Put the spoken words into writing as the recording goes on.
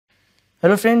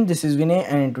Hello friend, this is Vinay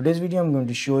and in today's video I'm going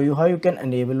to show you how you can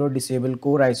enable or disable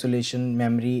core isolation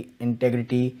memory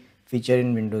integrity feature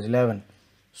in Windows 11.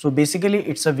 So basically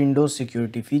it's a Windows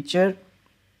security feature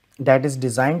that is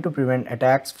designed to prevent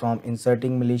attacks from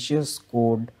inserting malicious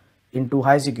code into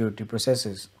high security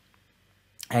processes.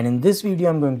 And in this video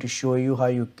I'm going to show you how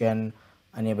you can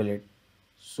enable it.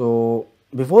 So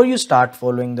before you start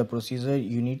following the procedure,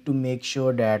 you need to make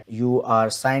sure that you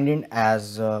are signed in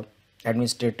as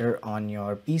administrator on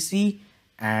your PC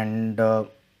and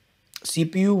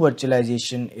CPU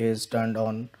virtualization is turned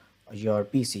on your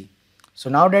PC. So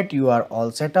now that you are all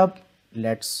set up,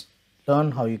 let's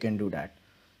learn how you can do that.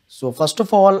 So first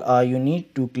of all, you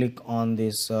need to click on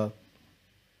this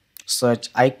search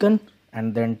icon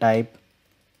and then type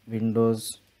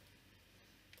Windows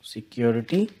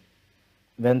security.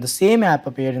 When the same app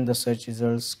appear in the search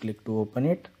results, click to open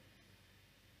it.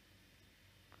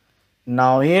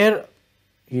 Now here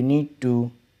you need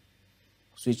to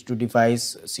switch to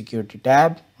device security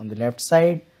tab on the left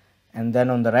side, and then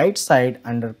on the right side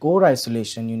under core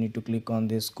isolation you need to click on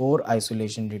this core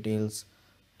isolation details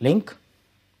link.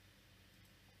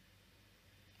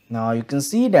 Now you can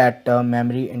see that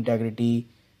memory integrity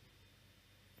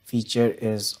feature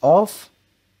is off.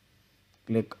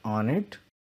 Click on it.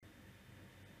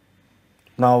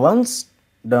 Now once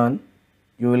done,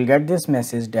 you will get this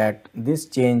message that this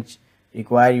change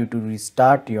require you to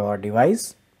restart your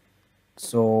device.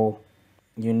 So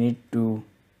you need to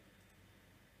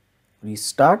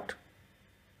restart.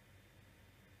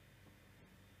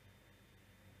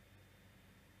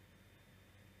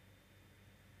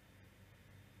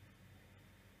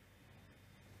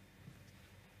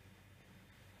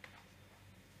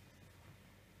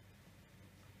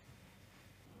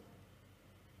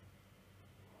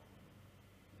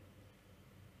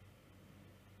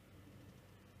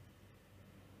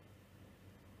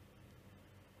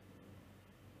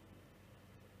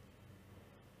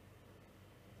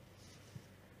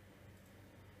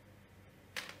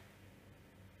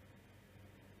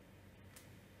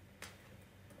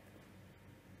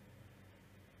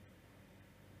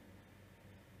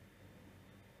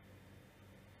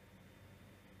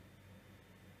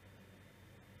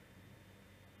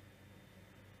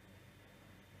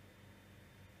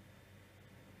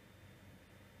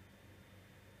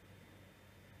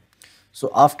 So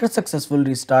after successful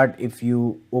restart, if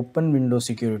you open Windows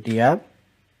Security app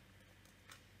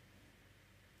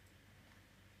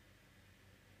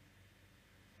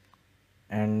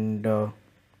and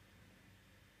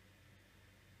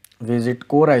visit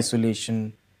core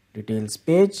isolation details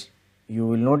page, you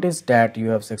will notice that you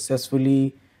have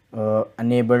successfully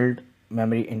enabled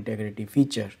memory integrity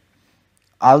feature.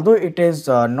 Although it is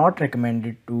not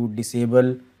recommended to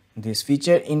disable this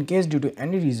feature, in case due to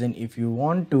any reason if you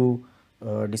want to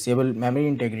disable memory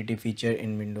integrity feature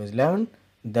in Windows 11,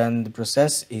 then the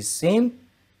process is same.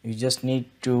 You just need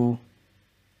to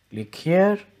click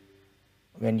here.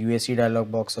 When UAC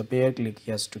dialog box appear, click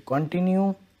yes to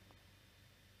continue,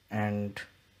 and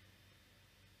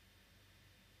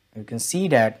you can see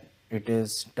that it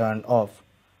is turned off.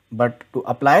 But to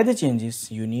apply the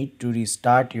changes, you need to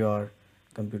restart your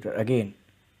computer again.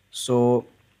 So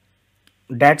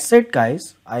that's it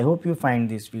guys. I hope you find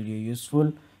this video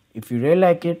useful. If you really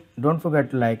like it, don't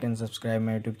forget to like and subscribe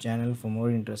my YouTube channel for more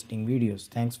interesting videos.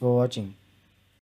 Thanks for watching.